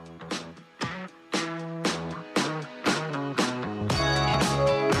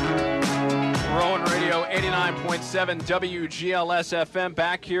89.7 WGLS FM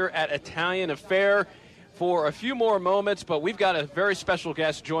back here at Italian Affair for a few more moments, but we've got a very special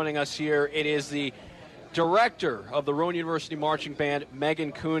guest joining us here. It is the director of the Rowan University Marching Band,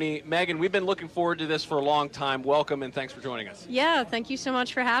 Megan Cooney. Megan, we've been looking forward to this for a long time. Welcome, and thanks for joining us. Yeah, thank you so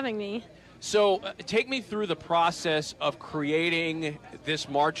much for having me. So take me through the process of creating this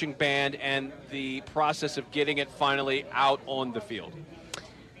marching band and the process of getting it finally out on the field.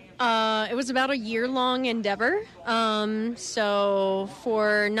 It was about a year-long endeavor. So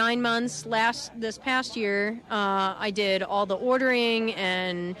for 9 months this past year, I did all the ordering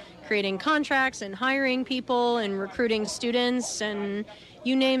and creating contracts and hiring people and recruiting students and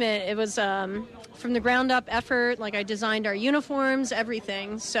you name it. It was from the ground up effort. Like I designed our uniforms,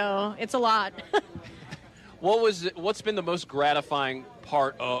 everything. So it's a lot. What's been the most gratifying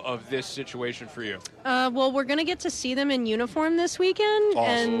part of this situation for you? Well, we're going to get to see them in uniform this weekend,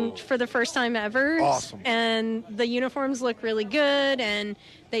 awesome. And for the first time ever. Awesome. And the uniforms look really good, and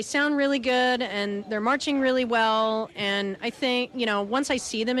they sound really good, and they're marching really well. And I think, once I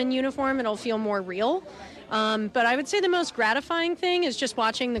see them in uniform, it'll feel more real. But I would say the most gratifying thing is just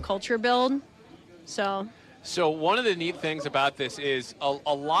watching the culture build. So one of the neat things about this is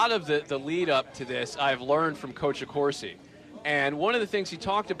a lot of the lead up to this I've learned from Coach Accorsi. And one of the things he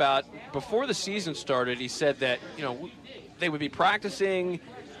talked about before the season started, he said that, they would be practicing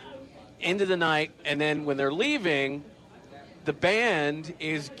into the night, and then when they're leaving, the band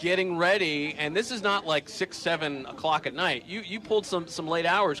is getting ready, and this is not like 6, 7 o'clock at night. You pulled some late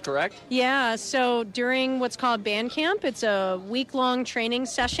hours, correct? Yeah, so during what's called band camp, it's a week-long training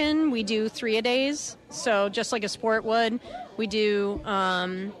session. We do 3-a-days, so just like a sport would. We do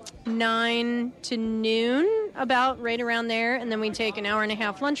 9 to noon, about right around there, and then we take an hour and a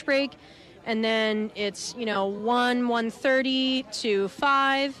half lunch break, and then it's 1:30 to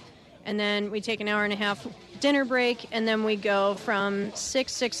 5, and then we take an hour and a half dinner break, and then we go from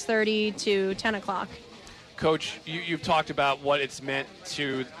 6:30 to 10 o'clock. Coach, you've talked about what it's meant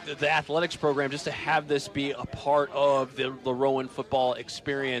to the athletics program just to have this be a part of the Rowan football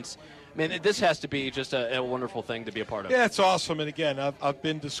experience. I mean, this has to be just a wonderful thing to be a part of. Yeah, it's awesome. And again, I've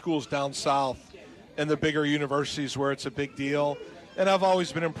been to schools down south and the bigger universities where it's a big deal, and I've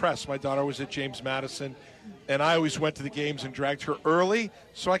always been impressed. My daughter was at James Madison, and I always went to the games and dragged her early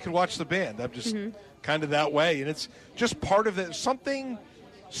so I could watch the band. I'm just kind of that way, and it's just part of it. Something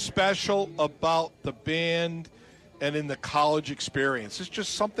special about the band and in the college experience. It's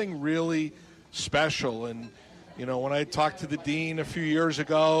just something really special. And when I talked to the dean a few years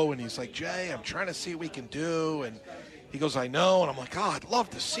ago, and he's like, Jay, I'm trying to see what we can do, and he goes, I know, and I'm like, I'd love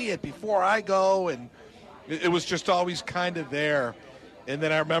to see it before I go, and it was just always kind of there. And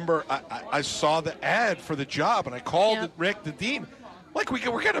then I remember I saw the ad for the job, and I called Rick, the dean, like, we're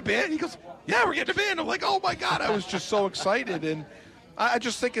getting a band? He goes, yeah, we're getting a band. I'm like, oh, my God. I was just so excited. And I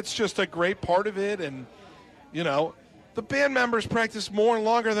just think it's just a great part of it. And, the band members practice more and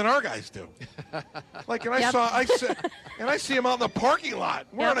longer than our guys do. Like, and I see them out in the parking lot.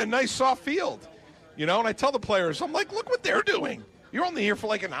 We're on a nice, soft field, and I tell the players, I'm like, look what they're doing. You're only here for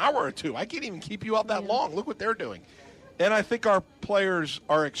like an hour or two. I can't even keep you out that long. Look what they're doing. And I think our players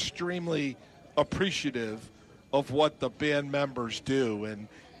are extremely appreciative of what the band members do. And,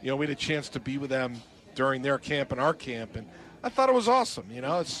 we had a chance to be with them during their camp and our camp. And I thought it was awesome.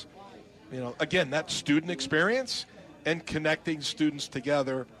 It's, again, that student experience and connecting students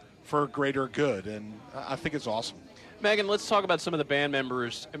together for greater good. And I think it's awesome. Megan, let's talk about some of the band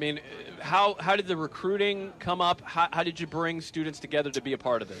members. I mean, how did the recruiting come up? How did you bring students together to be a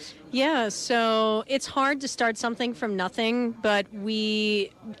part of this? Yeah, so it's hard to start something from nothing, but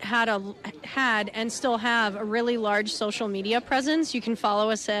we had and still have a really large social media presence. You can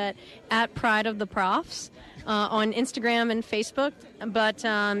follow us at Pride of the Profs on Instagram and Facebook. But,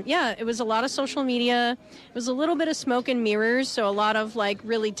 it was a lot of social media. It was a little bit of smoke and mirrors, so a lot of,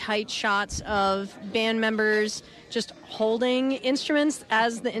 really tight shots of band members just holding instruments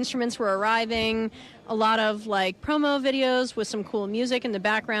as the instruments were arriving, a lot of promo videos with some cool music in the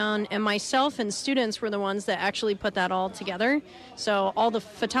background, and myself and students were the ones that actually put that all together. So all the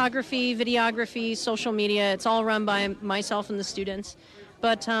photography, videography, social media, it's all run by myself and the students.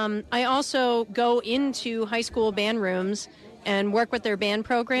 But I also go into high school band rooms and work with their band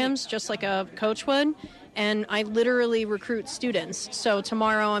programs just like a coach would. And I literally recruit students. So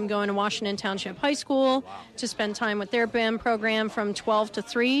tomorrow I'm going to Washington Township High School to spend time with their band program from 12 to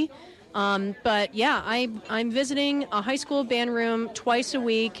 3. I'm visiting a high school band room twice a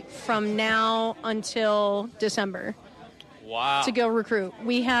week from now until December. Wow. To go recruit.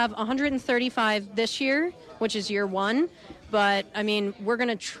 We have 135 this year, which is year one. But, we're going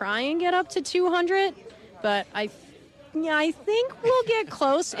to try and get up to 200. but I think we'll get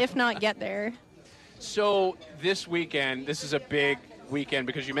close, if not get there. So this weekend, this is a big weekend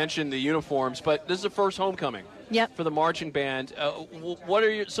because you mentioned the uniforms, but this is the first homecoming for the marching band. What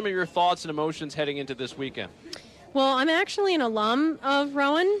are some of your thoughts and emotions heading into this weekend? Well, I'm actually an alum of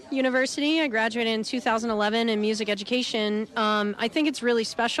Rowan University. I graduated in 2011 in music education. I think it's really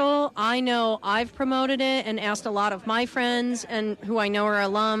special. I know I've promoted it and asked a lot of my friends and who I know are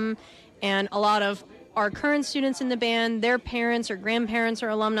alum, and a lot of our current students in the band, their parents or grandparents are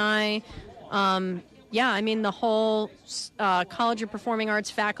alumni. The whole College of Performing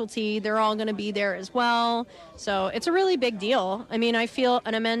Arts faculty, they're all going to be there as well. So it's a really big deal. I mean, I feel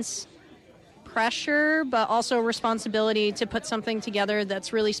an immense pressure, but also responsibility to put something together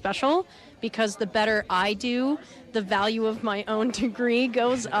that's really special, because the better I do, the value of my own degree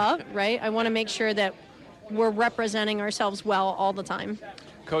goes up, right? I want to make sure that we're representing ourselves well all the time.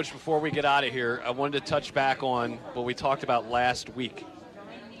 Coach, before we get out of here, I wanted to touch back on what we talked about last week.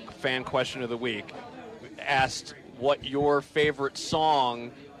 Fan question of the week. We asked what your favorite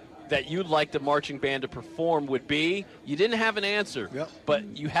song that you'd like the marching band to perform would be. You didn't have an answer, but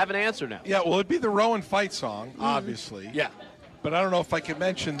you have an answer now. Yeah, well, it'd be the Rowan fight song, obviously. Yeah. But I don't know if I could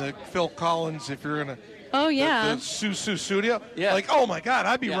mention the Phil Collins, if you're going to. Oh, yeah. The Su Su Studio. Yeah. Like, oh, my God,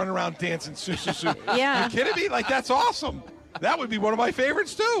 I'd be running around dancing Su Su Su. Yeah. Are you kidding me? Like, that's awesome. That would be one of my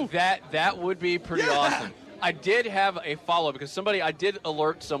favorites, too. That would be pretty awesome. I did have a follow-up because I did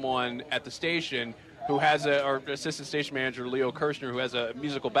alert someone at the station who has our assistant station manager, Leo Kirshner, who has a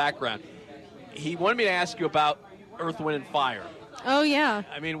musical background. He wanted me to ask you about Earth, Wind, and Fire. Oh, yeah.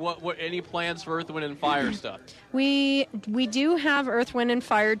 I mean, what any plans for Earth, Wind, and Fire stuff? We do have Earth, Wind, and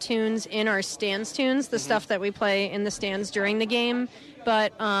Fire tunes in our stands tunes, the stuff that we play in the stands during the game.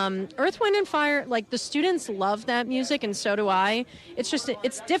 But Earth, Wind, and Fire, like, the students love that music, and so do I. It's just,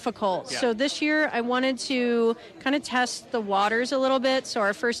 it's difficult. Yeah. So this year I wanted to kind of test the waters a little bit. So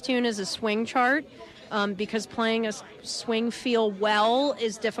our first tune is a swing chart, because playing a swing feel well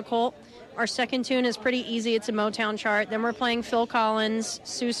is difficult. Our second tune is pretty easy. It's a Motown chart. Then we're playing Phil Collins,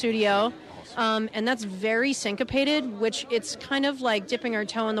 Su Studio. And that's very syncopated, which it's kind of like dipping our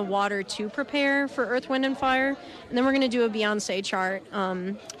toe in the water to prepare for Earth, Wind, and Fire. And then we're going to do a Beyonce chart.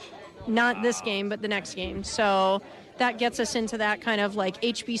 Not this game, but the next game. So that gets us into that kind of like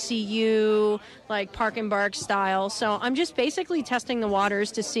HBCU, like Park and Bark style. So I'm just basically testing the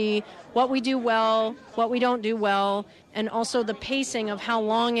waters to see what we do well, what we don't do well, and also the pacing of how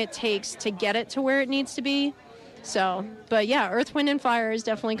long it takes to get it to where it needs to be. So, but yeah, Earth, Wind, and Fire is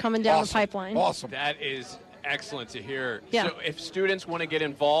definitely coming down the pipeline. Awesome. That is excellent to hear. Yeah. So if students want to get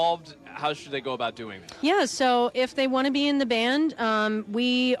involved, how should they go about doing that? Yeah, so if they want to be in the band,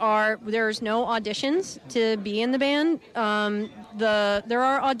 there's no auditions to be in the band. There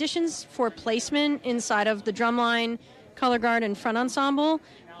are auditions for placement inside of the drumline, color guard, and front ensemble,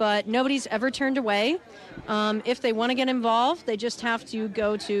 but nobody's ever turned away. If they want to get involved, they just have to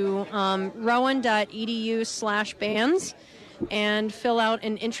go to rowan.edu/bands and fill out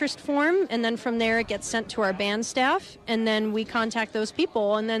an interest form, and then from there it gets sent to our band staff, and then we contact those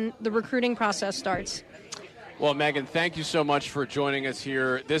people, and then the recruiting process starts. Well, Megan, thank you so much for joining us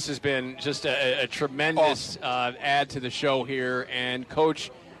here. This has been just a tremendous add to the show here, and Coach,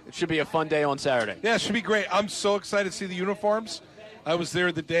 it should be a fun day on Saturday. Yeah, it should be great. I'm so excited to see the uniforms. I was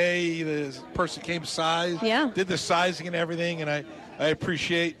there the day the person came did the sizing and everything, and I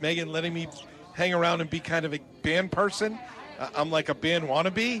appreciate Megan letting me hang around and be kind of a band person. I'm like a band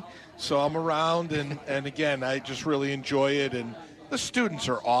wannabe, so I'm around, and again, I just really enjoy it, and the students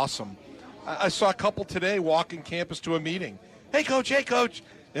are awesome. I saw a couple today walking campus to a meeting. Hey, Coach,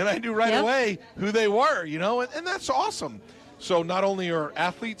 and I knew right away who they were, and that's awesome. So not only are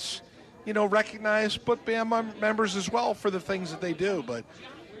athletes, recognized, but band members as well for the things that they do, but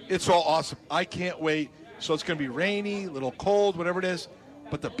it's all awesome. I can't wait. So it's going to be rainy, a little cold, whatever it is,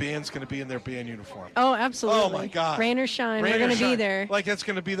 but the band's going to be in their band uniform. Oh, absolutely. Oh, my God. Rain or shine, we're going to be there. Like, that's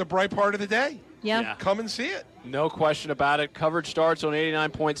going to be the bright part of the day. Yeah. Come and see it. No question about it. Coverage starts on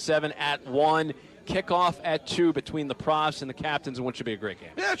 89.7 at 1. Kickoff at 2 between the Profs and the Captains, and what should be a great game.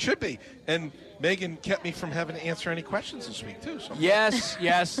 Yeah, it should be. And Megan kept me from having to answer any questions this week, too. So Yes.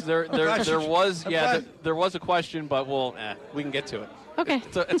 There was a question, but we can get to it. Okay.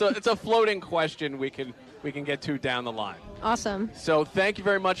 It's a floating question we can get to down the line. Awesome. So thank you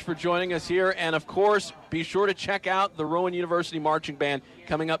very much for joining us here. And, of course, be sure to check out the Rowan University Marching Band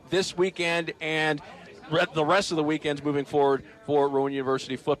coming up this weekend and the rest of the weekends moving forward for Rowan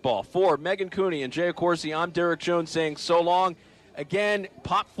University football. For Megan Cooney and Jay Accorsi, I'm Derek Jones saying so long. Again,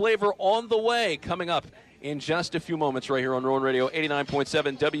 Pop Flavor on the way coming up in just a few moments right here on Rowan Radio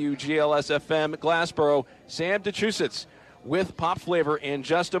 89.7 WGLS FM Glassboro. Sam DeChusitz with Pop Flavor in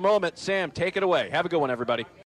just a moment. Sam, take it away. Have a good one, everybody.